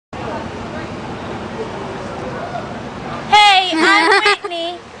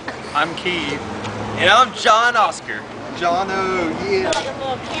Whitney. I'm Keith. And I'm John Oscar. Jono, yeah. Like a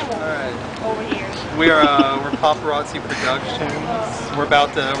little camel over here. We're Paparazzi Productions. We're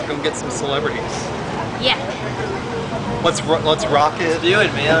gonna get some celebrities. Yeah. Let's rock it. Let's do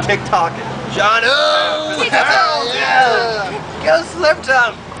it, man. TikTok it. Jono! TikTok. Yeah! Go Slip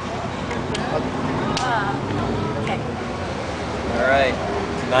Time! Okay. Alright.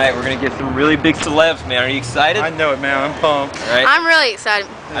 Tonight we're gonna get some really big celebs, man. Are you excited? I know it, man. I'm pumped. Alright. I'm really excited.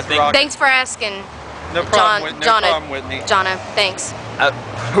 I think Thanks for asking. No problem, no problem, Whitney. Jonna, thanks.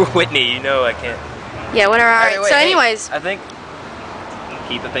 Whitney, you know I can't. Yeah, whatever. All right. Wait, So, hey, anyways.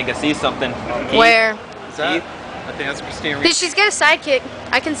 Keith, I think I see something. Keith? Where? Is that? I think that's Christina Reed. She's got a sidekick.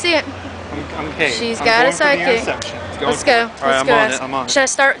 I can see it. I'm okay. She's got a sidekick. Let's go. All right, I'm on it. Should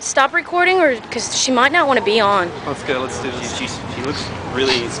I stop recording, or because she might not want to be on? Let's go. Let's do this. She looks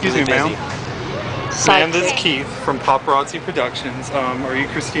really. Excuse really me, ma'am. busy. Ma'am, this is Keith from Paparazzi Productions. Are you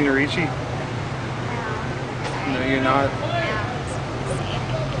Christina Ricci? No, you're not.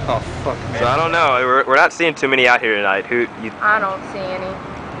 Oh fuck, man. So I don't know. We're not seeing too many out here tonight. I don't see any.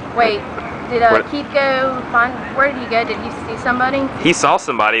 Wait, did Keith go find? Where did he go? Did he see somebody? He saw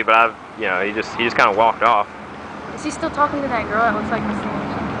somebody, but he just kind of walked off. Is he still talking to that girl that looks like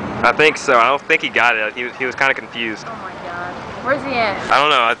Christina? I think so. I don't think he got it. He was kind of confused. Oh my god. Where's he at? I don't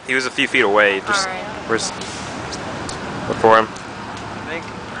know. He was a few feet away. Just look for him.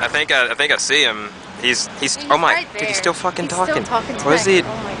 I think I see him. He's oh my, right dude, he's still fucking He's talking. Still talking to What is he? Oh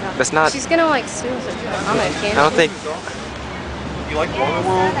my god. That's not. She's gonna like sue us. I'm gonna cancel. I don't think. You like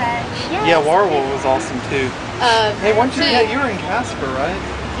Waterworld? Yeah, Waterworld was awesome too. Hey, why don't you? Yeah, you were in Casper, right?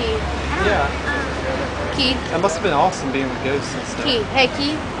 Keith. Yeah. Keith. That must have been awesome being with ghosts and stuff. Keith. Hey,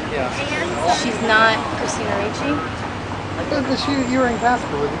 Keith. Yeah. She's not Christina Ricci. I thought that you were in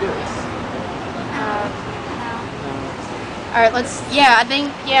Casper with the ghosts. All right, let's. Yeah, I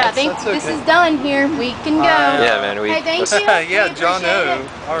think this is done here. We can go. Yeah, man. Hey, thank you. Yeah, We Jono. appreciate it.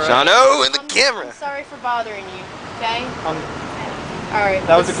 All right. Jono in the camera. I'm sorry for bothering you. Okay. All right.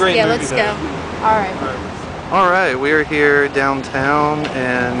 That was a great movie. Yeah, let's though. go. All right. All right, we are here downtown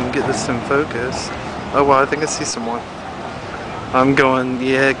and get this in focus. Oh wow, I think I see someone. I'm going.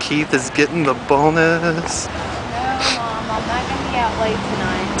 Yeah, Keith is getting the bonus. No, Mom, I'm not gonna be out late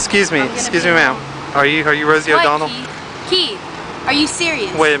tonight. Excuse me, ma'am. Are you Rosie What, O'Donnell? Keith, are you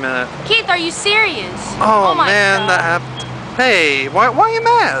serious? Wait a minute. Keith, are you serious? Oh, my man, God. that happened. Hey, why are you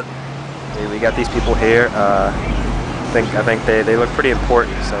mad? Hey, we got these people here. I think they look pretty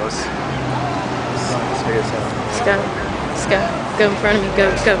important. So let's figure this out. Let's go. Let's go. Go in front of me.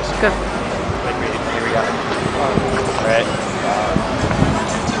 Go. Here we go. All right.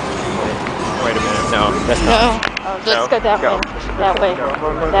 Wait a minute. No, that's not. No. Let's go that way. That way.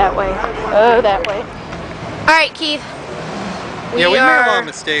 That way. Oh, that way. All right, Keith. We made a lot of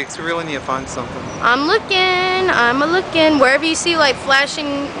mistakes. We really need to find something. I'm looking. Wherever you see like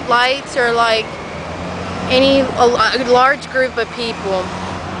flashing lights or like a large group of people.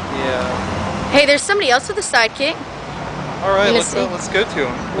 Yeah. Hey, there's somebody else with a sidekick. All right, let's go to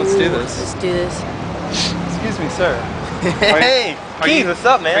him. Let's do this. Let's do this. Excuse me, sir. Hey, Keith, what's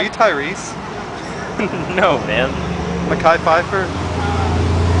up, man? Are you Tyrese? No, man. Mackay Pfeiffer?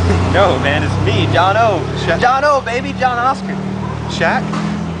 No, man, it's me, John O. Shaq? John O, baby, John Oscar. Shaq?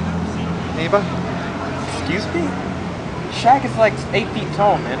 Anybody? Excuse me? Shaq is like 8 feet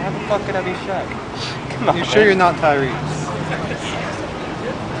tall, man. How the fuck could I be Shaq? Come on, You sure you're not Tyrese?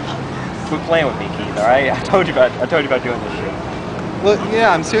 Quit playing with me, Keith, alright? I told you about doing this shit. Look,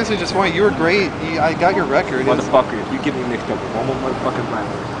 yeah, I'm seriously just wondering. You were great. I got your record. Motherfucker, if you get me mixed up with one more motherfucking brand.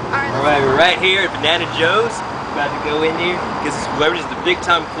 Alright, we're right here at Banana Joe's. About to go in here, get some celebrities, the big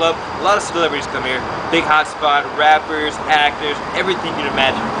time club. A lot of celebrities come here. Big hot spot, rappers, actors, everything you can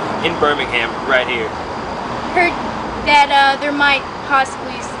imagine. In Birmingham, right here. Heard that there might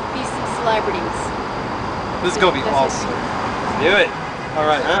possibly be some celebrities. This is gonna be awesome. Let's do it. All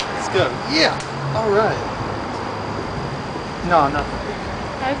right, huh? Let's go. Yeah. All right. No, nothing.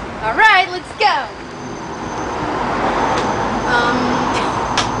 All right, let's go.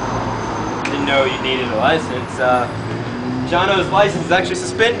 Didn't know you needed a license. John O's license is actually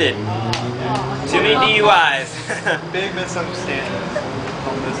suspended. Too many DUIs. Big misunderstanding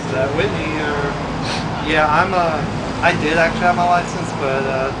on this Whitney. Yeah, I did actually have my license, but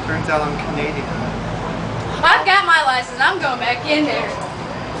turns out I'm Canadian. I've got my license. I'm going back in there.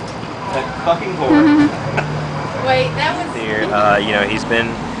 That fucking whore. Wait, that was Here, he's been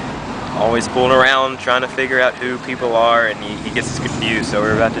always fooling around trying to figure out who people are, and he gets confused. So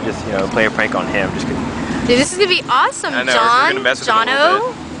we're about to just play a prank on him. Just kidding. Dude, this is gonna be awesome, I know, John. we're gonna mess with him a Jono.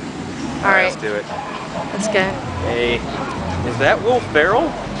 little bit. All right, let's do it. let's go. Hey, Is that Will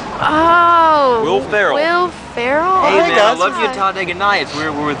Ferrell? Oh. Will Ferrell. Will Ferrell? Hey hey, man, guys. I love you at Talladega Nights.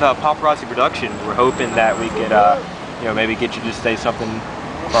 We're with Paparazzi Productions. We're hoping that we could, you know, maybe get you to say something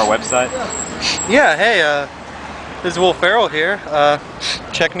for our website. Yeah, hey, this is Will Ferrell here.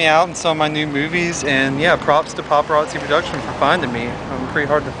 Check me out in some of my new movies, and yeah, props to Paparazzi Productions for finding me. I'm pretty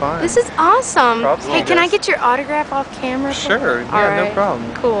hard to find. This is awesome. Props to Hey, you can I guys. get your autograph off camera? Sure, yeah, All no right.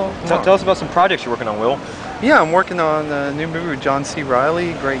 problem. Cool. Tell us about some projects you're working on, Will. Yeah, I'm working on a new movie with John C.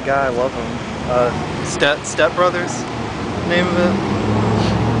 Reilly. Great guy, I love him. Step Brothers, name of it.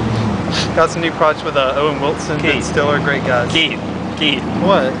 Got some new projects with Owen Wilson, Ben Keith. Stiller, great guys. Keith.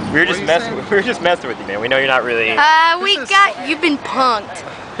 What? We were What just are you messing. saying? We were just messing with you, man. We know you're not really. You've been punked.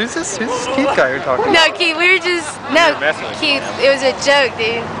 Who's this Keith guy you're talking about? No, Keith, we were just, no, messing with you, Keith, it was a joke,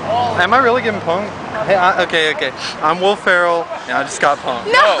 dude. Am I really getting punked? Hey, okay. I'm Will Ferrell, and I just got punked.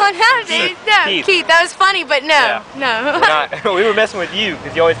 No, dude, no. Keith. Keith, that was funny, but no, Yeah. no. We were messing with you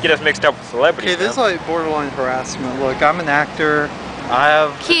because you always get us mixed up with celebrities. Okay, this is like borderline harassment. Look, I'm an actor. I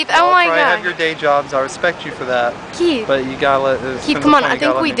have. Keith, y'all oh my probably God. have your day jobs. I respect you for that. Keith, But you gotta let this. Keith, come on, I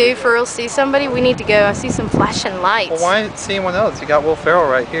think we do for real see somebody. We need to go. I see some flashing lights. Well, why see anyone else? You got Will Ferrell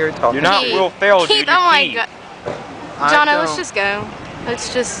right here talking. You're not Keith, Will Ferrell, Keith, dude. oh my Keith. God. I Jono, let's don't- just go.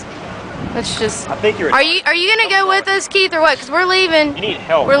 Let's just. I think you're. Are you gonna go with us, Keith, or what? Cause we're leaving. You need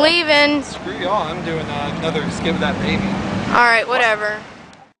help. We're leaving. Screw y'all. I'm doing another skip that baby. All right, whatever.